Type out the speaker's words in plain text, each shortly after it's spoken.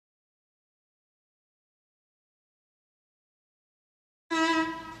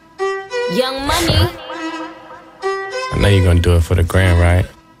Young Money. I know you're gonna do it for the gram, right?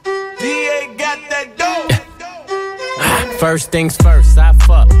 DA got that dope. First things first, I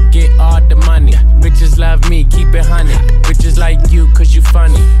fuck, get all the money. Bitches love me, keep it honey. Bitches like you, cause you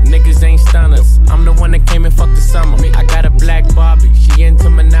funny. Niggas ain't stunners. I'm the one that came and fucked the summer. I got a black Barbie, she into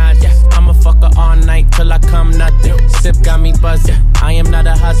ménages. I'ma fuck her all night till I come nothing. Sip got me buzzing, I am not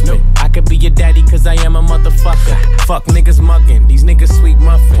a husband. I could be your daddy cause I am a motherfucker. Fuck niggas muggin', these niggas sweet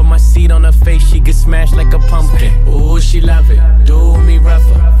muffin. Put my seed on her face, she get smashed like a pumpkin. Ooh, she love it, do me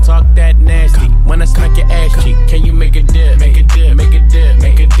rougher. Talk that nasty, when I smack your ass cheek. Can you make a dip? Make a dip, make a dip,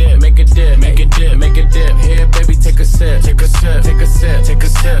 make a dip, make a dip, make a dip, make a dip. Here, baby, take a sip, take a sip, take a sip, take a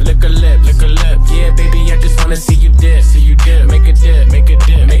sip. Lick a lip, lick a lip. Yeah, baby, I just wanna see you dip, see you dip. Make a dip, make a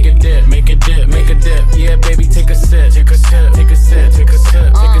dip, make a dip, make a dip, make a dip. Yeah, baby, take a sip, take a sip, take a sip, take a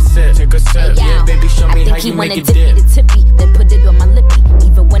sip, take a sip, take a sip. Yeah, baby, show me how you make a dip. The tippy, then put it on my lippy.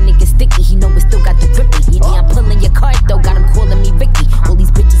 Even when it gets sticky, he know it still got the grippy. Yeah, I'm pulling your card though, got him calling me Ricky. All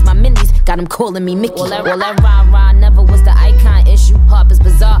these bitches my minis, got him calling me Mickey. All that rah-rah never was the icon issue. Harper's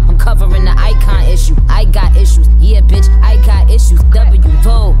Bazaar, I'm covering the icon issue. I got issues, yeah bitch, I got issues. W,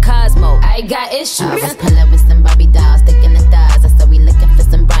 Vogue, Cosmo, I got issues. I was pulling with some Barbie dolls, sticking the stars. I said we looking for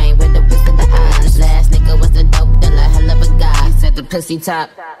some brain with the whisk of the eyes. Last nigga was the dope dealer, hell of a guy. He said the pussy top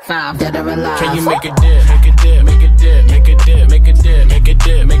 5, dead or alive. Can you make a dip, make a dip, make a dip, make a dip, make a dip, make a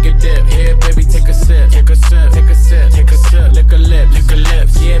dip, make a dip. Here, baby, take a sip, take a sip, take a sip, take a sip. Lick a lip, lick a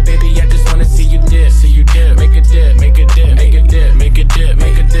lips. Yeah, baby, I just wanna see you dip, see you dip. Make a dip, make a dip, make a dip, make a dip,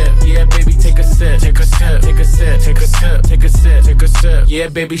 make a dip. Yeah, baby, take a sip, take a sip, take a sip, take a sip, take a sip, take a sip. Yeah,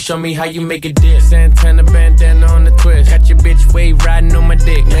 baby, show me how you make a dip. Santana bandana on the twist. Got your bitch wave riding on my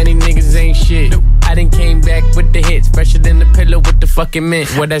dick. Many niggas ain't shit. I done came back with the hits, fresher than the pillow with the fucking mint.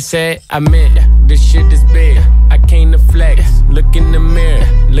 What I said, I meant. This shit is big. I came to flex. Look in the mirror.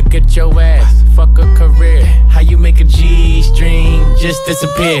 Look at your ass. Fuck a career. How you make a G-string just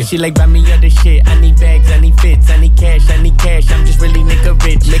disappear? She like, buy me other shit. I need bags, I need fits, I need cash, I need cash. I'm just really nigga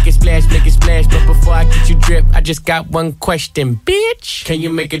rich. Make it splash, make it splash. But before I get you drip, I just got one question, bitch. Can you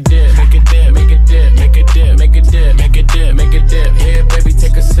make a dip? Make a dip, make a dip, make a dip, make a dip, make a dip, make a dip. Here, baby,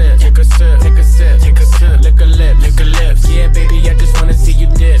 take a sip, take a sip, take a sip, take a sip. Lick a lip, lick a lips. Yeah, baby, I just wanna see you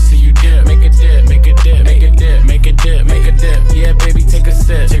dip, see you dip. Make a dip, make a dip, make a dip, make a dip, make a dip. Yeah, baby, take a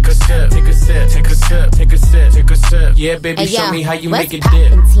sip, take a sip, take a sip, take a sip, take a sip, take a sip. Yeah, baby, show me how you make a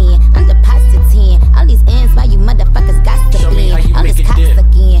dip. I'm depositing all these ends while you motherfuckers got to Show me how you I'm make just a dip.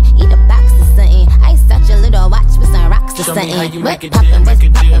 again. Eat a box or something. I such a little watch with some rocks or Show me something. how you make a What's dip, poppin', make a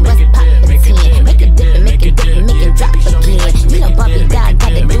dip, what's make a dip, make a dip, make a dip, and make make a it dip, dip. and make Yeah, it drop baby, show me how again. you You know make a Barbie dip, God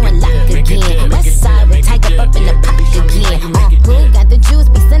got it make a doing dip, lock make a again. dip, make a West dip, side with make a Tyga dip. up in the Yeah, pot baby, show me how again. you make a Who dip. got the juice?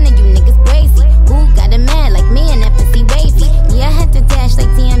 Be sending you niggas crazy. Who got a man like me and that pussy wavy? Yeah, I had to dash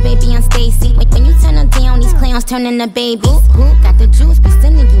like damn baby on Stacy. When you turn them down, these clowns turn into babies. Who got the juice? Be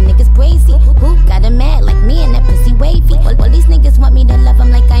sending you niggas crazy. Who got a man like me and that pussy wavy? Well, these niggas want me to love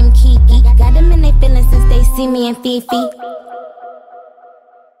them like I'm Kiki. Got them in their feelings since they see me and Fifi.